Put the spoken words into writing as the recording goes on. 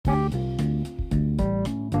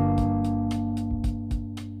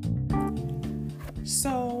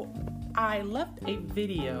I left a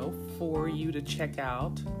video for you to check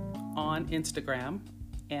out on Instagram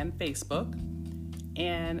and Facebook,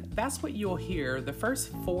 and that's what you'll hear. The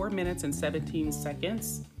first 4 minutes and 17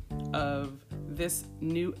 seconds of this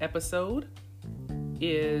new episode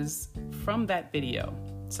is from that video.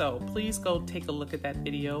 So please go take a look at that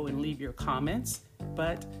video and leave your comments.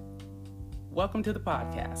 But welcome to the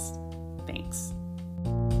podcast. Thanks.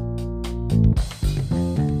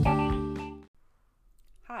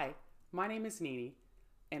 Hi, my name is Nini,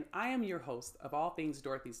 and I am your host of All Things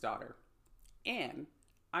Dorothy's Daughter. And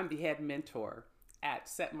I'm the head mentor at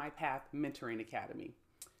Set My Path Mentoring Academy.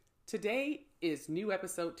 Today is new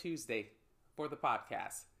episode Tuesday for the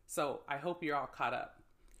podcast, so I hope you're all caught up.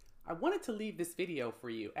 I wanted to leave this video for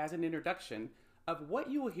you as an introduction of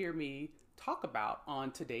what you will hear me talk about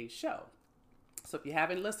on today's show. So if you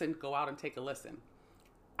haven't listened, go out and take a listen.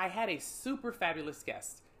 I had a super fabulous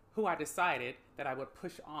guest who I decided that I would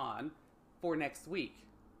push on for next week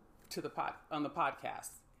on the podcast.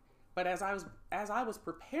 But as I was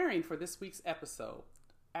preparing for this week's episode,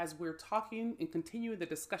 as we're talking and continuing the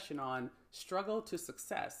discussion on struggle to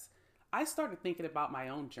success, I started thinking about my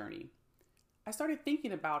own journey. I started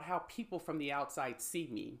thinking about how people from the outside see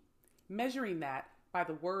me, measuring that by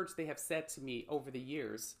the words they have said to me over the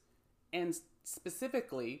years. And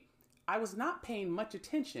specifically, I was not paying much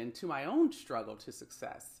attention to my own struggle to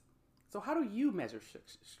success. So how do you measure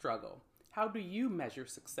struggle? How do you measure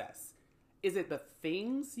success? Is it the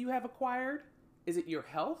things you have acquired? Is it your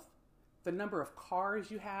health? The number of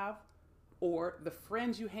cars you have? Or the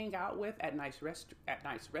friends you hang out with at nice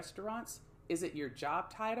restaurants? Is it your job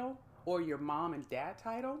title or your mom and dad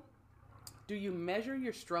title? Do you measure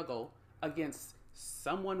your struggle against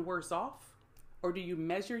someone worse off? Or do you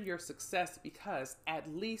measure your success because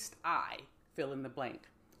at least I fill in the blank?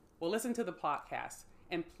 Well, listen to the podcast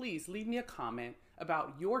and please leave me a comment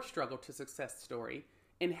about your struggle to success story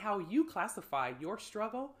and how you classify your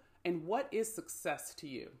struggle and what is success to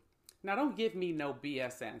you. Now, don't give me no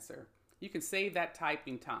BS answer. You can save that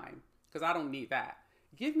typing time because I don't need that.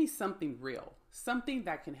 Give me something real, something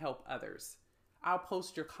that can help others. I'll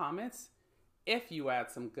post your comments if you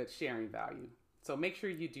add some good sharing value. So make sure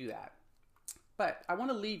you do that. But I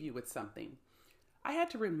want to leave you with something. I had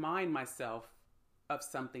to remind myself of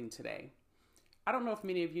something today. I don't know if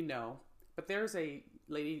many of you know, but there's a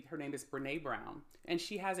lady, her name is Brené Brown, and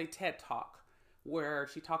she has a TED Talk where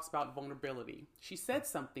she talks about vulnerability. She said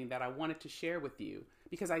something that I wanted to share with you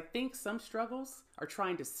because I think some struggles are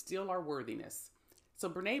trying to steal our worthiness. So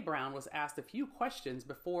Brené Brown was asked a few questions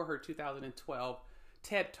before her 2012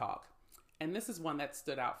 TED Talk, and this is one that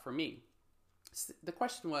stood out for me. The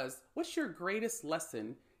question was, what's your greatest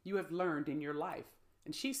lesson you have learned in your life?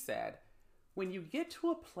 And she said, when you get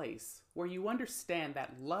to a place where you understand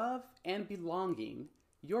that love and belonging,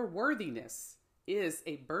 your worthiness is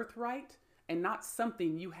a birthright and not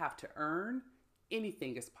something you have to earn,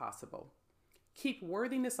 anything is possible. Keep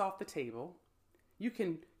worthiness off the table.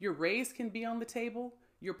 Your raise can be on the table.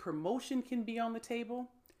 Your promotion can be on the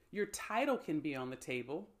table. Your title can be on the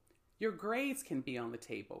table. Your grades can be on the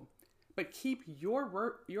table. But keep your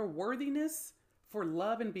worthiness for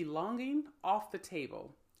love and belonging off the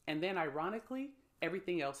table. And then ironically,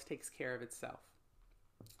 everything else takes care of itself.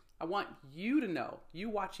 I want you to know, you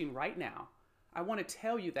watching right now, I want to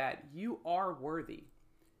tell you that you are worthy.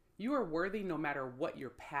 You are worthy no matter what your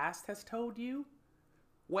past has told you,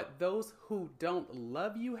 what those who don't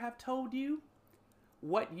love you have told you,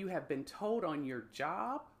 what you have been told on your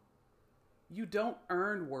job. You don't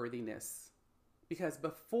earn worthiness because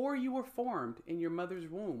before you were formed in your mother's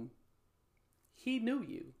womb, He knew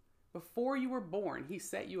you. Before you were born, He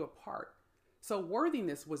set you apart. So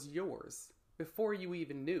worthiness was yours before you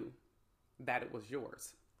even knew that it was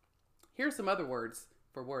yours. Here's some other words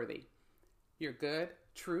for worthy. You're good,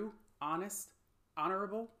 true, honest,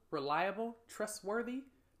 honorable, reliable, trustworthy,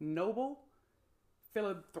 noble,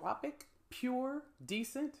 philanthropic, pure,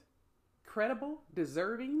 decent, credible,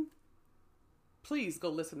 deserving. Please go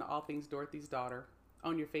listen to All Things Dorothy's Daughter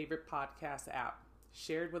on your favorite podcast app,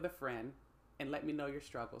 shared with a friend, and let me know your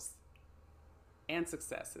struggles and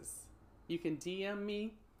successes. You can DM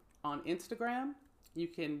me on Instagram. You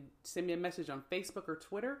can send me a message on Facebook or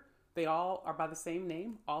Twitter. They all are by the same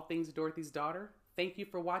name, All Things Dorothy's Daughter. Thank you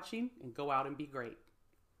for watching and go out and be great.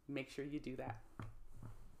 Make sure you do that.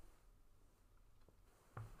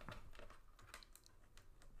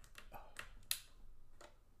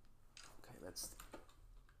 Okay, let's...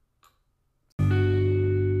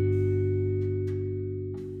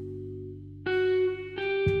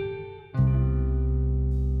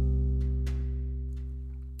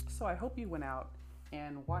 So I hope you went out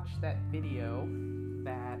and watched that video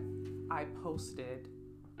that I posted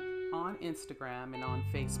on Instagram and on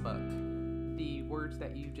Facebook. The words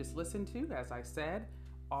that you just listened to, as I said,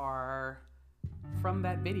 are from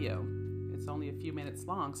that video. It's only a few minutes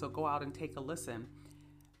long, so go out and take a listen.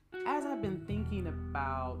 As I've been thinking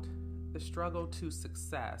about the struggle to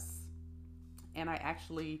success, and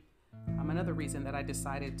another reason that I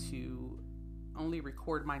decided to only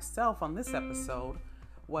record myself on this episode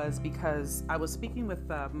was because I was speaking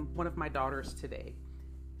with one of my daughters today,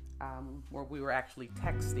 where we were actually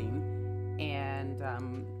texting, and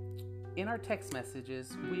in our text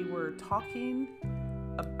messages, we were talking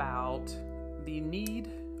about the need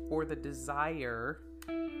or the desire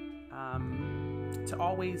to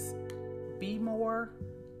always be more,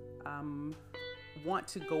 want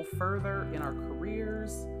to go further in our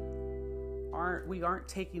careers. We aren't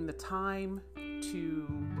taking the time to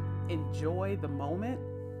enjoy the moment,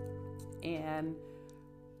 and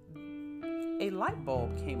a light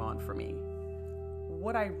bulb came on for me.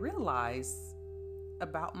 What I realized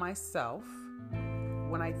about myself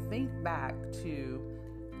when I think back to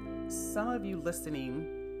some of you listening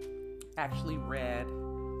actually read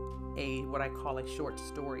what I call a short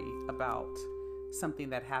story about something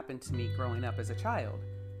that happened to me growing up as a child.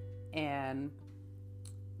 And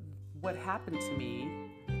what happened to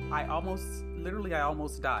me, I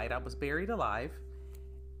almost died. I was buried alive,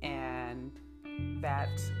 and that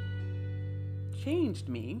changed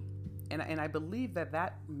me. And I believe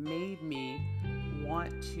that made me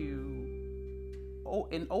want to,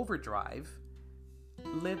 in overdrive,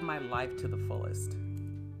 live my life to the fullest.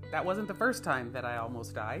 That wasn't the first time that I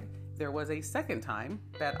almost died. There was a second time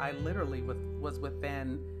that I literally was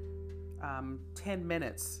within 10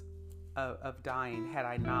 minutes of dying had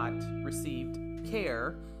I not received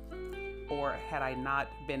care, or had I not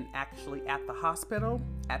been actually at the hospital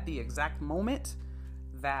at the exact moment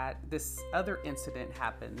that this other incident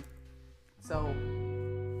happened. So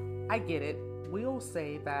I get it. We'll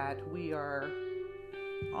say that we are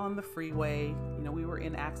on the freeway. We were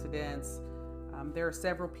in accidents. There are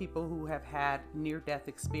several people who have had near-death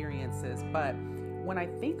experiences, but when I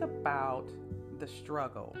think about the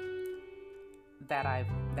struggle that I've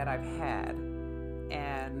had,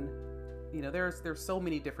 and there's so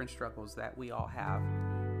many different struggles that we all have,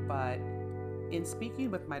 but in speaking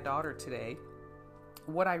with my daughter today,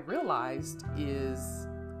 what I realized is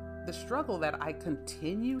the struggle that I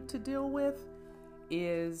continue to deal with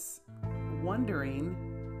is wondering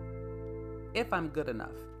if I'm good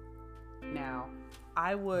enough. Now,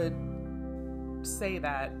 I would say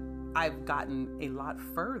that I've gotten a lot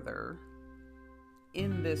further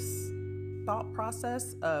in this thought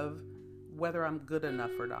process of whether I'm good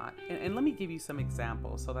enough or not. And let me give you some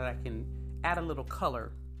examples so that I can add a little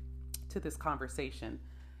color to this conversation.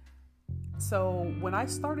 So when I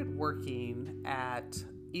started working at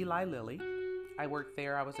Eli Lilly, I worked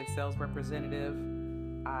there. I was a sales representative.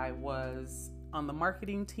 I was on the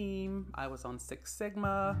marketing team. I was on Six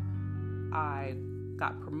Sigma. I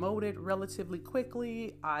got promoted relatively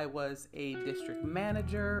quickly. I was a district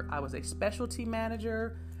manager. I was a specialty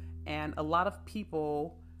manager. And a lot of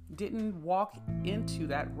people didn't walk into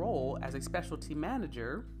that role as a specialty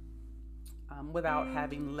manager without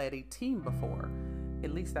having led a team before.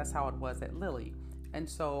 At least that's how it was at Lilly. And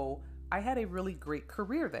so I had a really great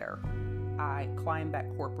career there. I climbed that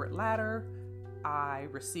corporate ladder. I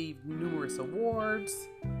received numerous awards.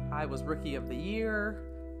 I was Rookie of the Year.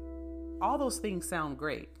 All those things sound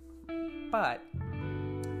great, but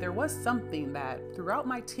there was something that throughout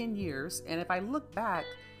my 10 years, and if I look back,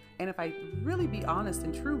 and if I really be honest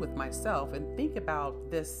and true with myself and think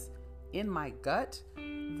about this in my gut,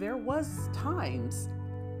 there was times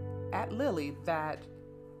at Lilly that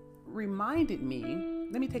reminded me,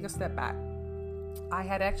 let me take a step back. I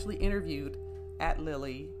had actually interviewed at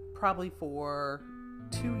Lilly probably for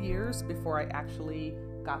 2 years before I actually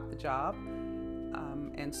got the job.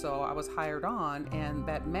 And so I was hired on, and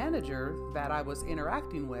that manager that I was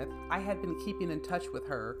interacting with, I had been keeping in touch with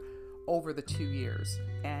her over the 2 years.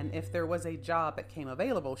 And if there was a job that came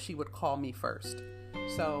available, she would call me first.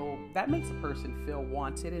 So that makes a person feel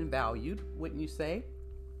wanted and valued, wouldn't you say?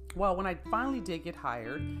 Well, when I finally did get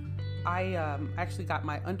hired, I actually got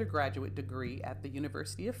my undergraduate degree at the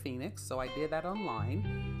University of Phoenix. So I did that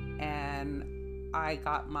online, and I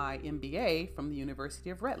got my MBA from the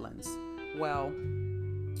University of Redlands. Well,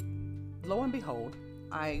 lo and behold,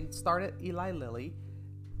 I started Eli Lilly.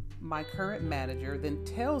 My current manager then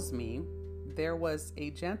tells me there was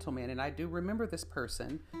a gentleman, and I do remember this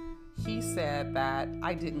person. He said that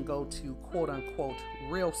I didn't go to quote unquote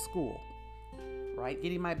real school, right?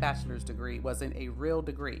 Getting my bachelor's degree wasn't a real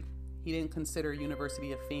degree. He didn't consider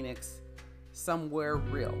University of Phoenix somewhere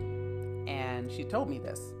real. And she told me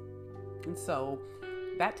this. And so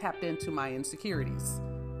that tapped into my insecurities,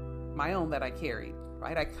 my own that I carried,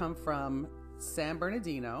 right? I come from San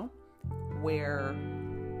Bernardino, where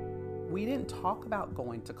we didn't talk about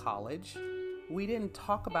going to college. We didn't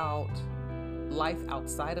talk about life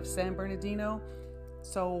outside of San Bernardino.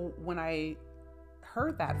 So when I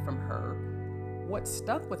heard that from her, what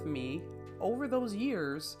stuck with me over those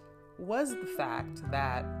years was the fact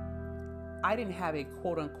that I didn't have a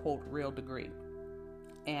quote unquote real degree.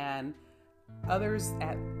 And others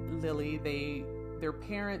at Lilly, their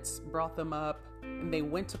parents brought them up and they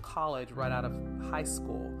went to college right out of high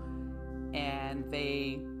school. And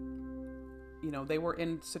they were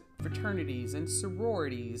in fraternities and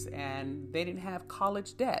sororities, and they didn't have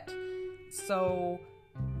college debt. So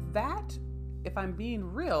that, if I'm being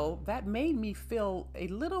real, that made me feel a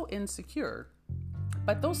little insecure.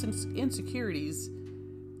 But those insecurities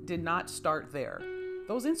did not start there.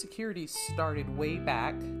 Those insecurities started way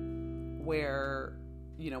back where,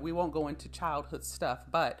 we won't go into childhood stuff,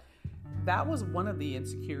 but that was one of the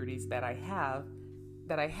insecurities that I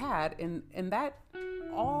had, and that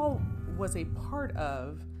all was a part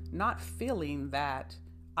of not feeling that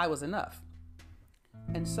I was enough.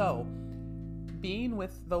 And so being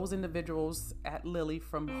with those individuals at Lilly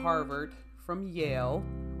from Harvard, from Yale,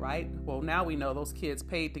 right? Well, now we know those kids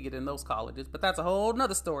paid to get in those colleges, but that's a whole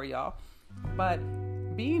nother story, y'all. But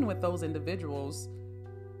being with those individuals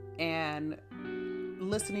and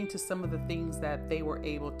listening to some of the things that they were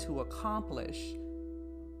able to accomplish,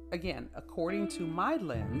 again, according to my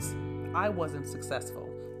lens, I wasn't successful.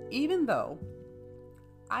 Even though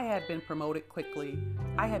I had been promoted quickly,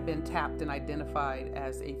 I had been tapped and identified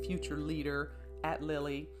as a future leader at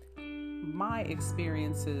Lilly. My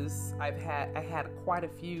experiences, I had quite a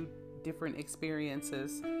few different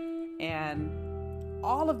experiences, and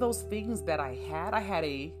all of those things that I had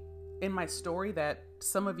in my story that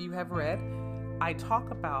some of you have read, I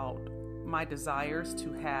talk about my desires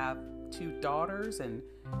to have 2 daughters and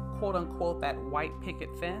quote unquote that white picket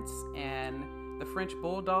fence and the French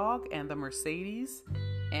Bulldog and the Mercedes.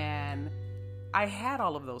 And I had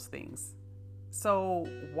all of those things. So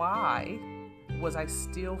why was I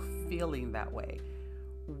still feeling that way?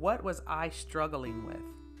 What was I struggling with?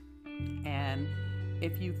 And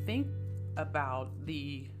if you think about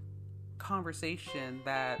the conversation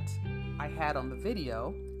that I had on the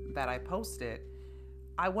video that I posted,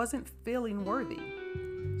 I wasn't feeling worthy.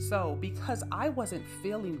 So because I wasn't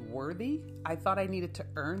feeling worthy, I thought I needed to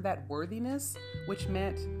earn that worthiness, which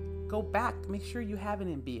meant go back, make sure you have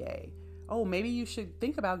an MBA. Oh, maybe you should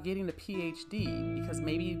think about getting a PhD because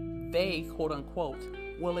maybe they, quote unquote,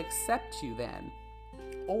 will accept you then.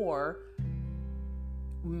 Or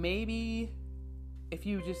maybe if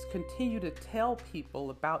you just continue to tell people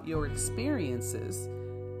about your experiences,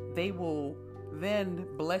 they will then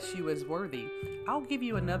bless you as worthy. I'll give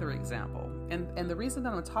you another example. And the reason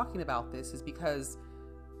that I'm talking about this is because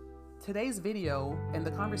today's video and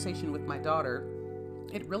the conversation with my daughter,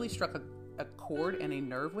 it really struck a chord and a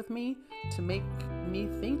nerve with me to make me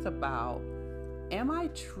think about, am I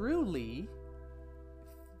truly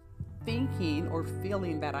thinking or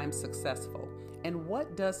feeling that I'm successful? And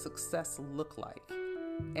what does success look like?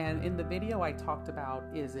 And in the video I talked about,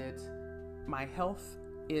 is it my health?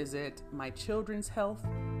 Is it my children's health?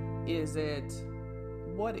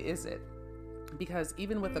 What is it? Because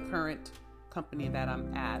even with the current company that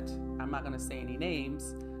I'm at, I'm not going to say any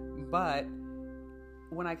names, but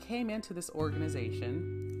when I came into this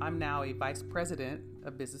organization, I'm now a vice president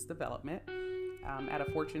of business development at a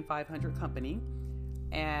Fortune 500 company.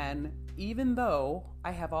 And even though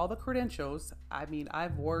I have all the credentials, I mean,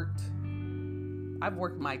 I've worked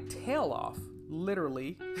my tail off,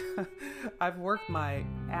 literally. I've worked my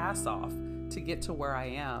ass off to get to where I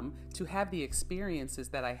am, to have the experiences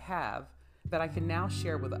that I have, that I can now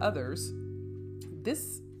share with others.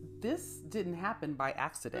 This didn't happen by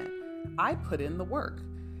accident. I put in the work.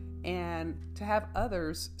 And to have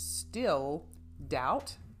others still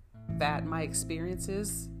doubt that my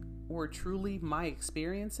experiences were truly my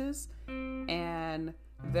experiences, and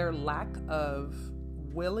their lack of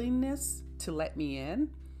willingness to let me in.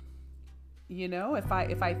 If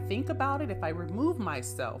I think about it, if I remove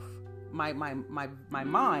myself, my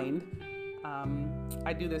mind,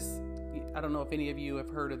 I do this. I don't know if any of you have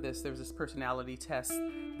heard of this. There's this personality test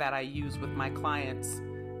that I use with my clients,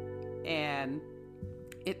 and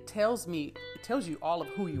it tells you all of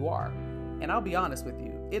who you are. And I'll be honest with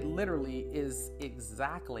you, it literally is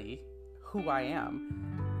exactly who I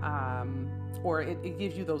am. Or it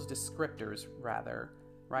gives you those descriptors rather,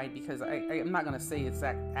 right? Because I'm not going to say it's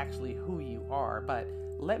actually who you are, but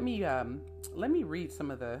let me read some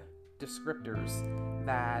of the descriptors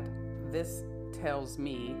that this tells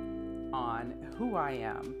me on who I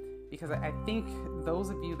am, because I think those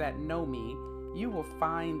of you that know me, you will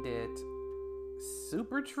find it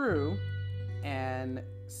super true and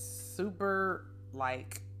super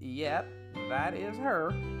like, yep, that is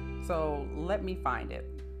her. So let me find it.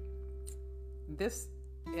 This,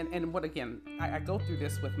 and what again, I go through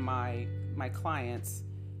this with my clients,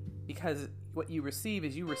 because what you receive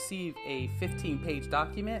is a 15-page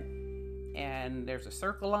document, and there's a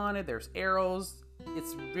circle on it, there's arrows.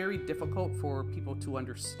 It's very difficult for people to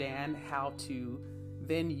understand how to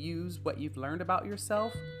then use what you've learned about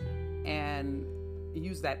yourself and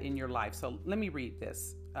use that in your life. So let me read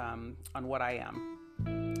this on what I am.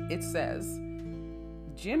 It says,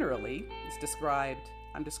 generally,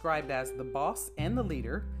 I'm described as the boss and the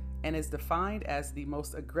leader, and is defined as the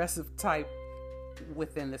most aggressive type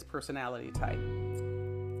within this personality type.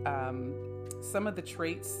 Some of the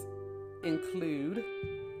traits include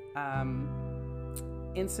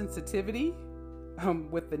insensitivity,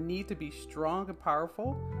 with the need to be strong and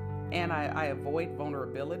powerful, and I avoid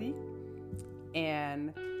vulnerability,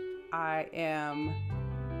 and I am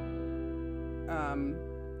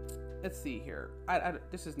let's see here.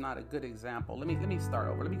 This is not a good example. Let me start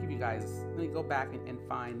over. Let me go back and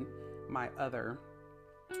find my other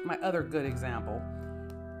good example,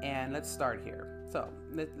 and let's start here. So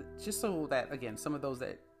just so that, again, some of those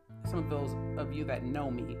of you that know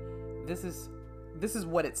me, this is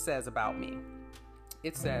what it says about me.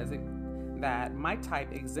 It says that my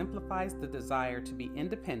type exemplifies the desire to be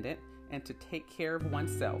independent and to take care of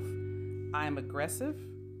oneself. I am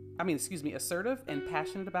assertive and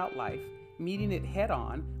passionate about life, meeting it head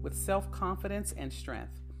on with self-confidence and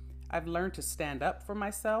strength. I've learned to stand up for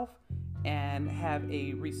myself and have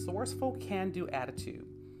a resourceful, can-do attitude.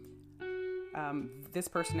 This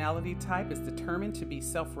personality type is determined to be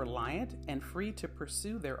self-reliant and free to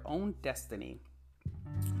pursue their own destiny.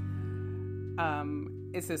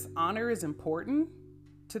 It says honor is important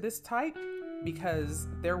to this type because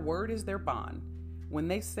their word is their bond. When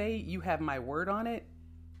they say you have my word on it,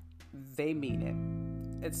 they mean it.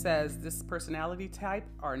 It says this personality type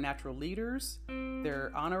are natural leaders.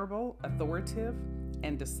 They're honorable, authoritative,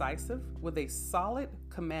 and decisive with a solid,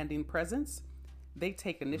 commanding presence. They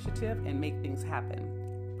take initiative and make things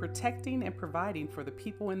happen, protecting and providing for the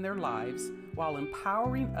people in their lives while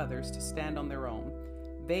empowering others to stand on their own.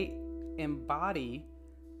 They embody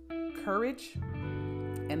courage,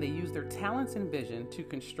 and they use their talents and vision to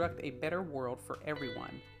construct a better world for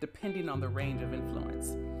everyone, depending on the range of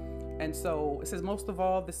influence. And so it says, most of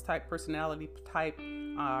all, this personality type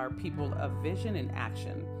are people of vision and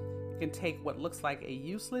action. You can take what looks like a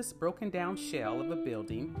useless, broken down shell of a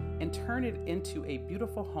building and turn it into a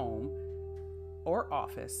beautiful home or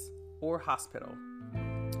office or hospital.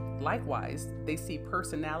 Likewise, they see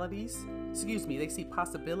possibilities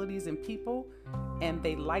in people, and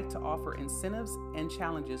they like to offer incentives and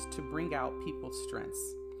challenges to bring out people's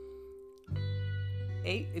strengths.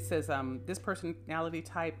 8, it says, this personality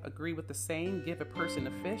type agree with the saying, give a person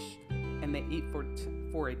a fish and they eat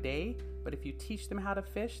for a day, but if you teach them how to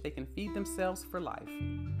fish, they can feed themselves for life.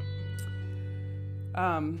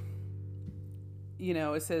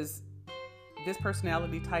 It says, this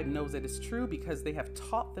personality type knows that it's true because they have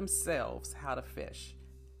taught themselves how to fish.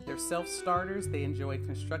 They're self-starters. They enjoy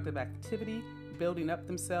constructive activity, building up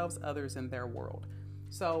themselves, others, in their world.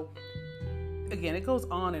 So, again, it goes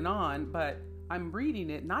on, but I'm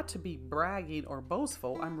reading it not to be bragging or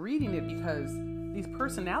boastful. I'm reading it because these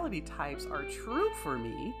personality types are true for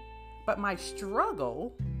me, but my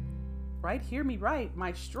struggle, right? Hear me right.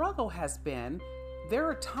 My struggle has been, there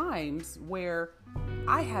are times where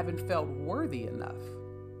I haven't felt worthy enough.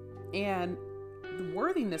 And the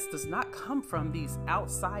worthiness does not come from these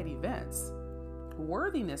outside events.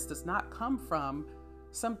 Worthiness does not come from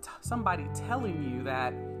somebody telling you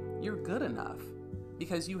that you're good enough,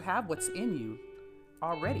 because you have what's in you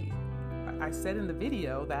already. I said in the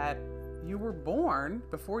video that you were born,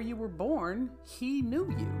 before you were born, he knew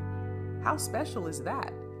you. How special is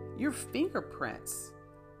that? Your fingerprints,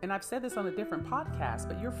 and I've said this on a different podcast,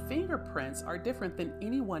 but your fingerprints are different than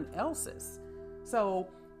anyone else's. So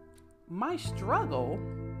my struggle,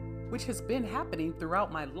 which has been happening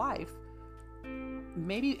throughout my life,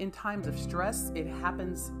 maybe in times of stress,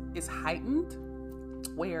 is heightened,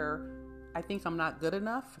 where I think I'm not good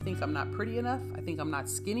enough. I think I'm not pretty enough. I think I'm not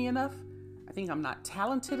skinny enough. I think I'm not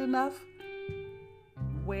talented enough,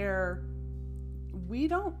 where we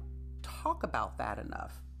don't talk about that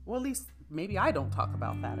enough. Well, at least maybe I don't talk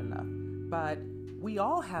about that enough, but we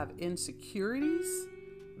all have insecurities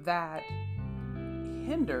that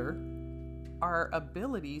hinder our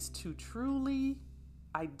abilities to truly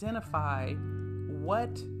identify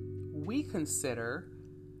what we consider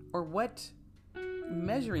or what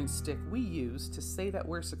measuring stick we use to say that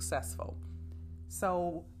we're successful.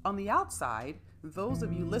 So on the outside, those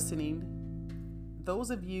of you listening,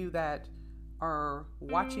 those of you that are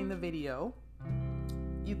watching the video,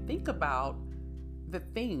 you think about the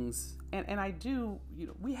things, and I do,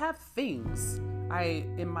 we have things.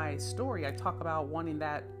 In my story, I talk about wanting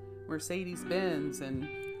that Mercedes-Benz and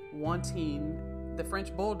wanting the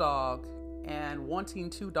French Bulldog and wanting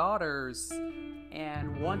 2 daughters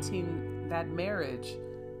and wanting that marriage.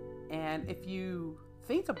 And if you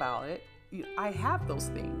think about it, I have those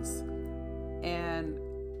things. And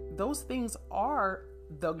those things are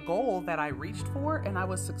the goal that I reached for, and I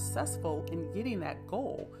was successful in getting that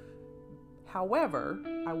goal. However,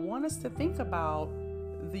 I want us to think about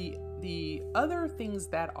the other things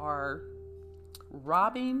that are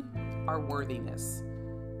robbing our worthiness.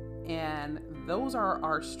 And those are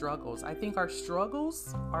our struggles. I think our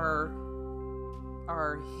struggles are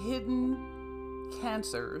hidden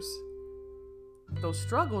cancers. Those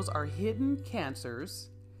struggles are hidden cancers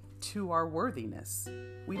to our worthiness.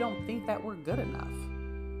 We don't think that we're good enough.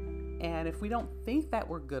 And if we don't think that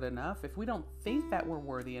we're good enough, if we don't think that we're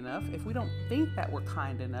worthy enough, if we don't think that we're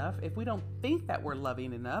kind enough, if we don't think that we're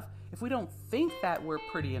loving enough, if we don't think that we're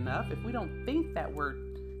pretty enough, if we don't think that we're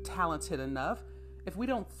talented enough, if we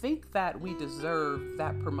don't think that we deserve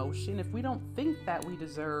that promotion, if we don't think that we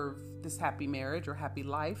deserve this happy marriage or happy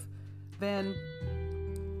life, then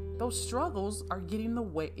those struggles are getting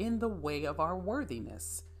in the way of our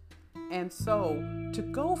worthiness. And so to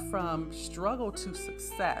go from struggle to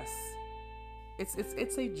success,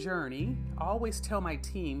 it's a journey. I always tell my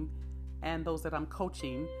team and those that I'm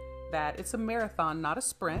coaching that it's a marathon, not a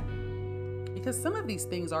sprint, because some of these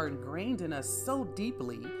things are ingrained in us so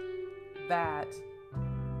deeply that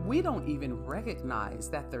we don't even recognize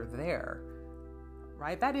that they're there,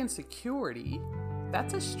 right? That insecurity,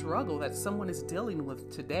 that's a struggle that someone is dealing with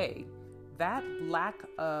today. That lack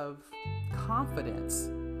of confidence,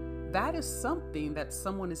 that is something that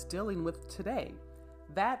someone is dealing with today.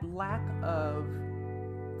 That lack of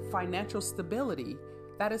financial stability,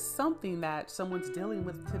 that is something that someone's dealing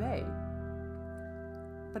with today.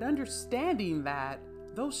 But understanding that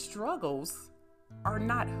those struggles are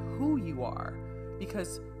not who you are,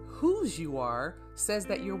 because whose you are says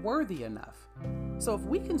that you're worthy enough. So if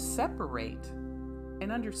we can separate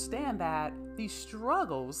and understand that these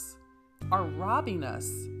struggles are robbing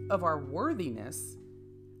us of our worthiness,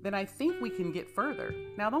 then I think we can get further.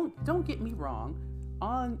 Now, don't get me wrong.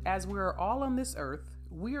 As we're all on this earth,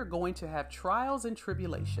 we are going to have trials and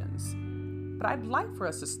tribulations. But I'd like for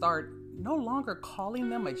us to start no longer calling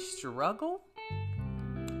them a struggle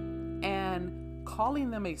and calling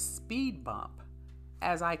them a speed bump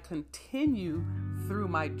as I continue through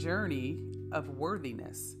my journey of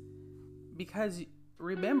worthiness. Because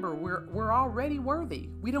remember, we're already worthy.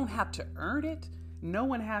 We don't have to earn it. No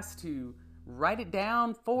one has to write it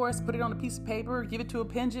down for us, put it on a piece of paper, give it to a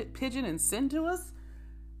pigeon and send to us.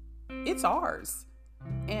 It's ours.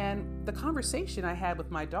 And the conversation I had with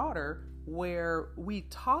my daughter, where we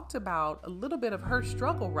talked about a little bit of her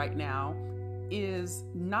struggle right now, is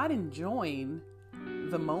not enjoying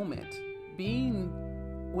the moment.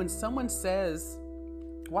 When someone says,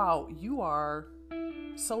 wow, you are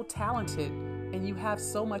so talented and you have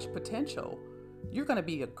so much potential. You're going to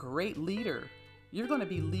be a great leader. You're going to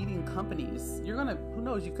be leading companies. Who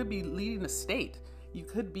knows, you could be leading a state. You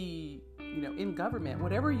could be, in government.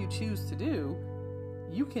 Whatever you choose to do,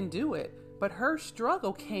 you can do it. But her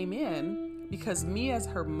struggle came in because me as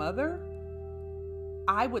her mother,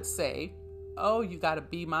 I would say, oh, you got a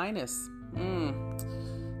B-.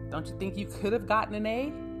 Don't you think you could have gotten an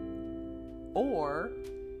A? Or,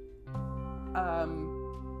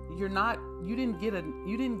 you didn't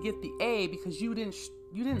get the A because you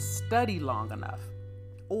didn't study long enough,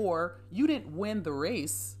 or you didn't win the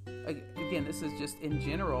race. Again, this is just in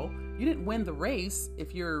general. You didn't win the race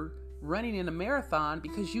if you're running in a marathon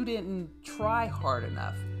because you didn't try hard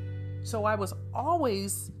enough. So I was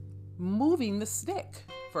always moving the stick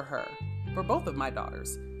for both of my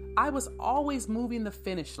daughters. I was always moving the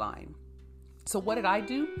finish line. So what did I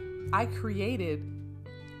do? I created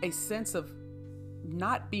a sense of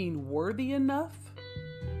not being worthy enough.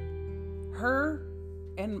 Her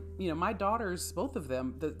and, my daughters, both of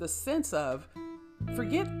them, the sense of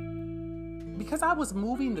because I was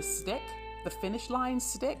moving the stick, the finish line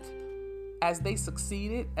stick, as they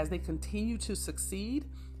succeeded, as they continue to succeed,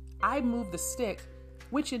 I moved the stick,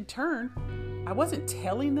 which in turn, I wasn't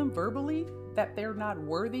telling them verbally that they're not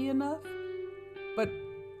worthy enough, but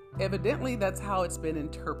evidently that's how it's been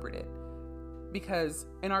interpreted. Because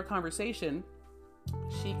in our conversation,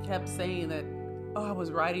 she kept saying that, oh, I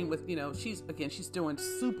was writing with, she's doing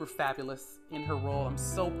super fabulous in her role. I'm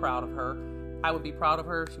so proud of her. I would be proud of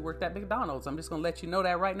her if she worked at McDonald's. I'm just going to let you know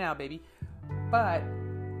that right now, baby. But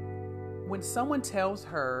when someone tells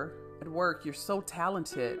her at work, you're so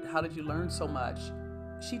talented, how did you learn so much?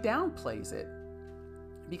 She downplays it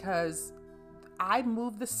because I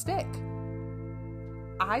moved the stick.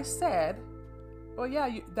 I said, well,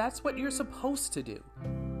 yeah, that's what you're supposed to do.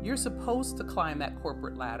 You're supposed to climb that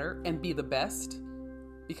corporate ladder and be the best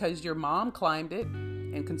because your mom climbed it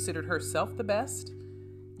and considered herself the best.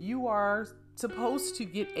 You are supposed to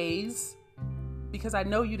get A's because I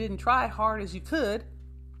know you didn't try hard as you could,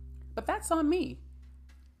 but that's on me.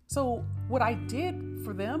 So what I did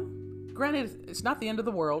for them, granted, it's not the end of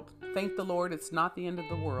the world. Thank the Lord, it's not the end of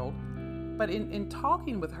the world. But in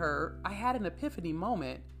talking with her, I had an epiphany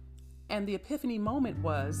moment. And the epiphany moment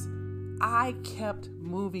was I kept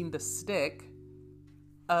moving the stick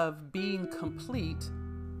of being complete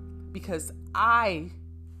because I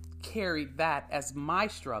carried that as my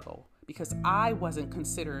struggle, because I wasn't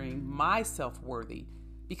considering myself worthy,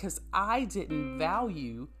 because I didn't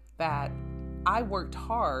value that I worked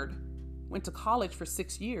hard, went to college for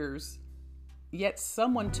 6 years, yet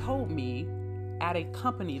someone told me at a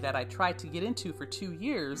company that I tried to get into for 2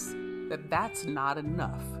 years that that's not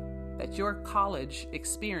enough, that your college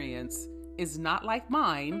experience is not like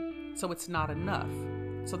mine, so it's not enough.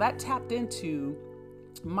 So that tapped into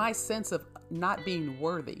my sense of not being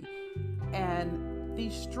worthy. And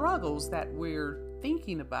these struggles that we're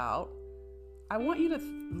thinking about, I want you to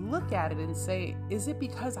look at it and say, is it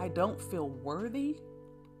because I don't feel worthy?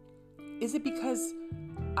 Is it because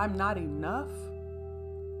I'm not enough?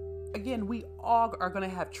 Again, we all are going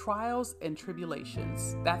to have trials and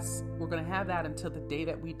tribulations. We're going to have that until the day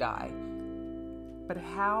that we die. But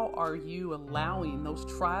how are you allowing those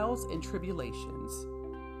trials and tribulations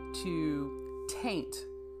to taint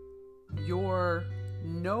your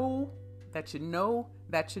that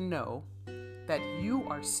you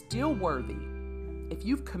are still worthy? If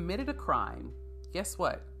you've committed a crime, guess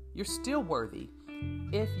what? You're still worthy.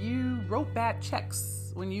 If you wrote bad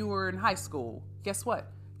checks when you were in high school, guess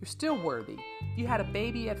what? You're still worthy. If you had a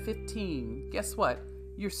baby at 15, guess what?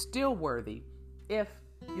 You're still worthy. If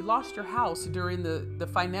you lost your house during the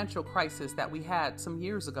financial crisis that we had some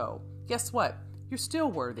years ago, guess what? You're still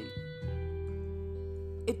worthy.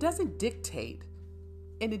 It doesn't dictate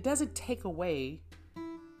and it doesn't take away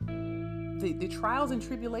the trials and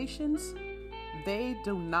tribulations. They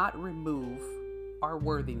do not remove our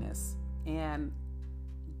worthiness. And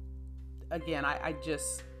again, I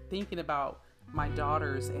just thinking about my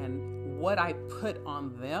daughters and what I put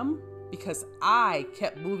on them because I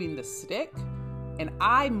kept moving the stick, and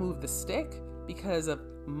I moved the stick because of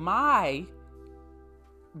my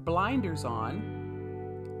blinders on.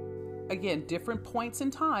 Again, different points in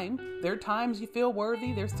time. There are times you feel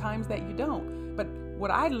worthy. There's times that you don't. But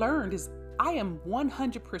what I learned is I am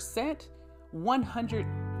 100%, 100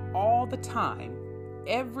 all the time,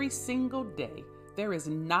 every single day. There is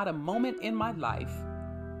not a moment in my life,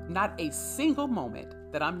 not a single moment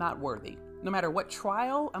that I'm not worthy. No matter what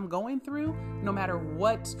trial I'm going through, no matter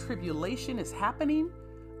what tribulation is happening,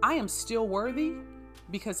 I am still worthy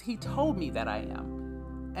because He told me that I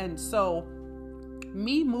am. And so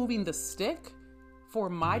me moving the stick for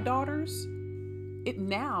my daughters, it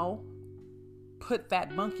now put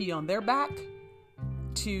that monkey on their back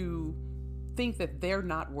to think that they're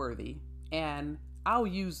not worthy. And I'll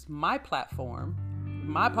use my platform,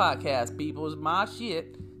 my podcast, people, is my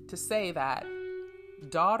shit, to say that,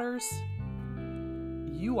 daughters,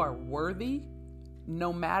 you are worthy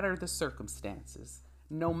no matter the circumstances.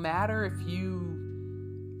 No matter if you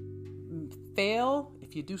fail,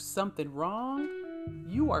 if you do something wrong,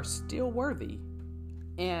 you are still worthy.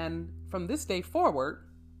 And from this day forward,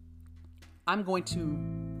 I'm going to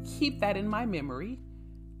keep that in my memory.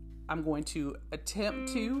 I'm going to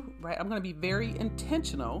attempt to, right? I'm going to be very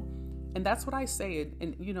intentional. And that's what I say.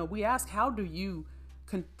 And we ask, how do you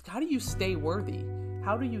stay worthy?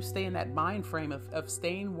 How do you stay in that mind frame of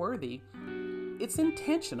staying worthy? It's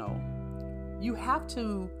intentional. You have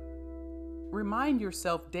to remind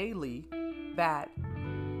yourself daily that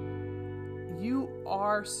you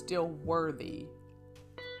are still worthy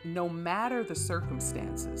no matter the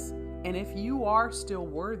circumstances. And if you are still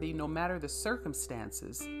worthy no matter the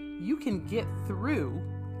circumstances, you can get through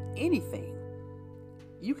anything.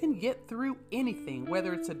 You can get through anything,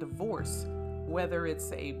 whether it's a divorce, whether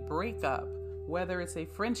it's a breakup, whether it's a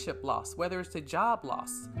friendship loss, whether it's a job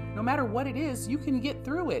loss. No matter what it is, you can get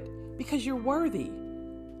through it because you're worthy.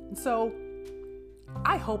 So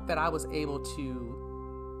I hope that I was able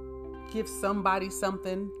to give somebody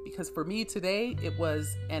something, because for me today, it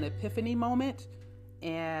was an epiphany moment,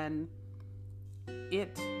 and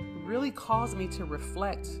it really caused me to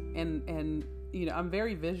reflect. And I'm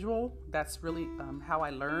very visual. That's really how I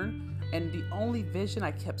learn. And the only vision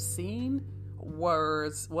I kept seeing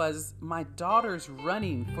was my daughters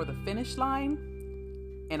running for the finish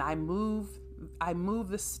line, and I moved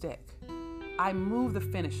the stick. I moved the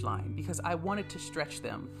finish line because I wanted to stretch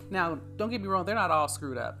them. Now, don't get me wrong, they're not all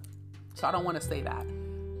screwed up, so I don't want to say that.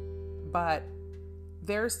 But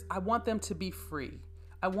I want them to be free.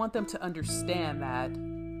 I want them to understand that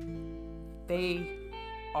they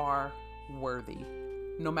are worthy,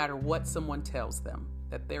 no matter what someone tells them,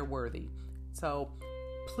 that they're worthy. So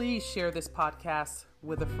please share this podcast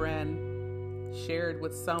with a friend. Share it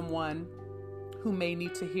with someone who may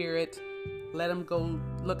need to hear it. Let them go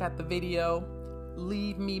look at the video.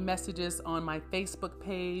 Leave me messages on my Facebook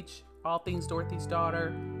page, All Things Dorothy's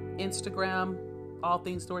Daughter, Instagram, All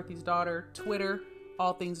Things Dorothy's Daughter, Twitter,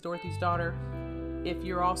 All Things Dorothy's Daughter. If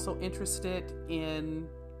you're also interested in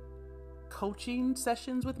coaching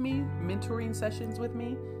sessions with me, mentoring sessions with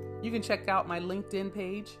me, you can check out my LinkedIn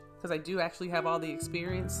page, because I do actually have all the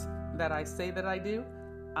experience that I say that I do.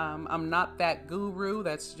 I'm not that guru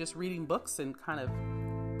that's just reading books and kind of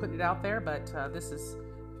putting it out there, but this is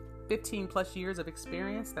 15 plus years of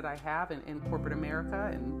experience that I have in corporate America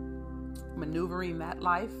and maneuvering that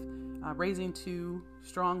life, raising two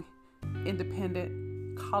strong,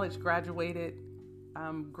 independent, college graduated,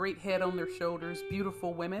 great head on their shoulders,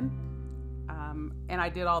 beautiful women. And I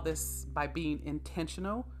did all this by being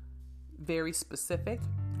intentional, very specific,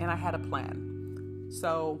 and I had a plan.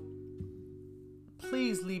 So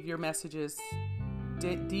please leave your messages.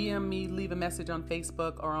 DM me, leave a message on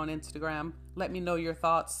Facebook or on Instagram. Let me know your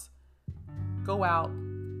thoughts. Go out,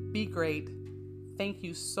 be great. Thank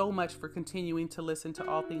you so much for continuing to listen to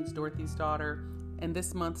All Things Dorothy's Daughter and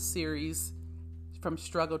this month's series, From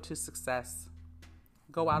Struggle to Success.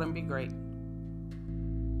 Go out and be great.